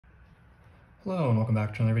Hello and welcome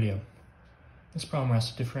back to another video. This problem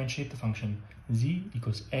asks to differentiate the function z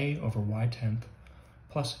equals a over y tenth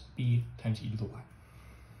plus b times e to the y.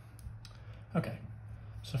 Okay,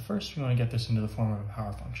 so first we want to get this into the form of a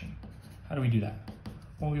power function. How do we do that?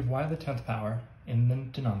 Well, we have y to the 10th power in the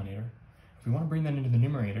denominator. If we want to bring that into the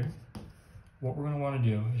numerator, what we're going to want to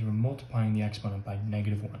do is we're multiplying the exponent by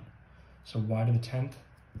 -1. So y to the 10th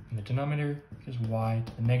in the denominator is y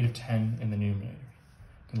to the -10 in the numerator.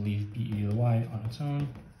 Can leave b e to the y on its own,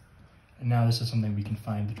 and now this is something we can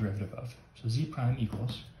find the derivative of. So z prime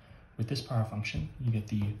equals, with this power function, you get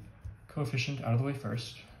the coefficient out of the way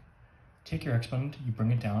first, take your exponent, you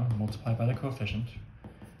bring it down, multiply by the coefficient,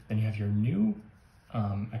 then you have your new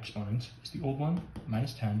exponent, is the old one,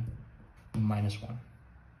 -10, -1.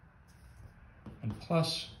 And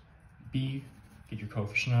plus b, get your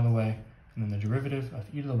coefficient out of the way, and then the derivative of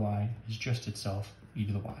e to the y is just itself e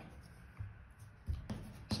to the y.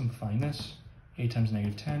 Simplifying this, a times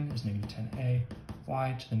 -10 is -10a,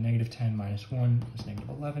 y to the -10 minus 1 is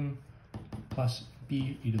 -11, plus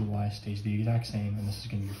b e to the y stays the exact same, and this is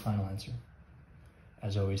going to be your final answer.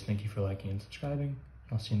 As always, thank you for liking and subscribing,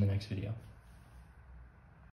 and I'll see you in the next video.